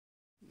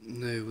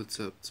Hey, what's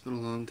up? It's been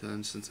a long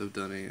time since I've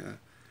done a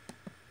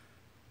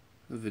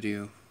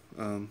video.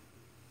 I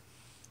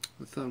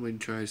thought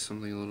we'd try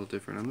something a little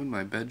different. I'm in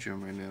my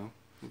bedroom right now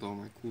with all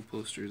my cool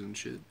posters and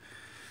shit.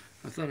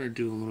 I thought I'd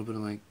do a little bit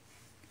of like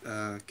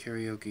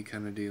karaoke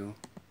kind of deal.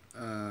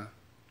 Uh,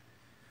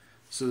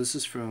 so this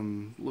is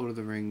from Lord of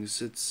the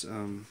Rings. It's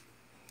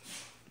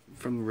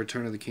from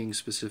Return of the King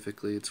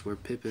specifically. It's where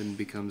Pippin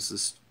becomes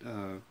this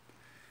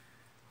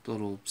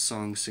little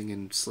song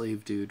singing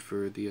slave dude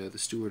for the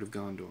Steward of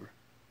Gondor,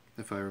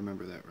 if I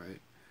remember that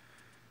right.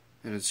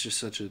 And it's just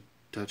such a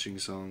touching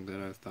song that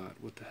I thought,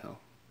 what the hell.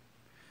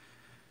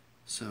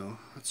 So,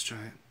 let's try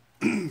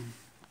it.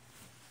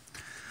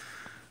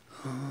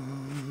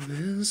 All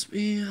is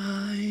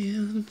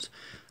behind,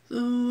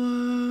 the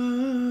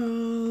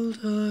world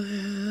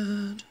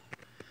ahead,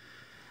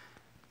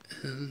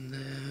 and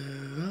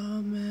there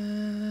are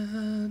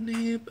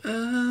many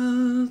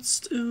paths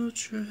to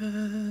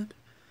tread,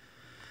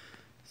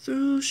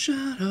 through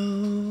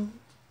shadow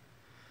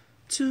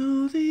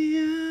to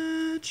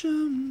the edge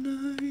of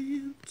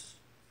night,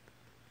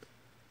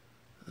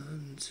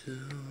 until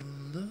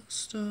the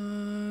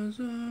stars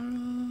are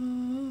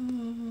all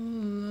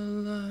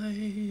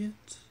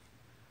alight.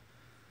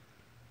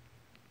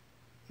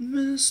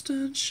 Mist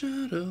and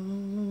shadow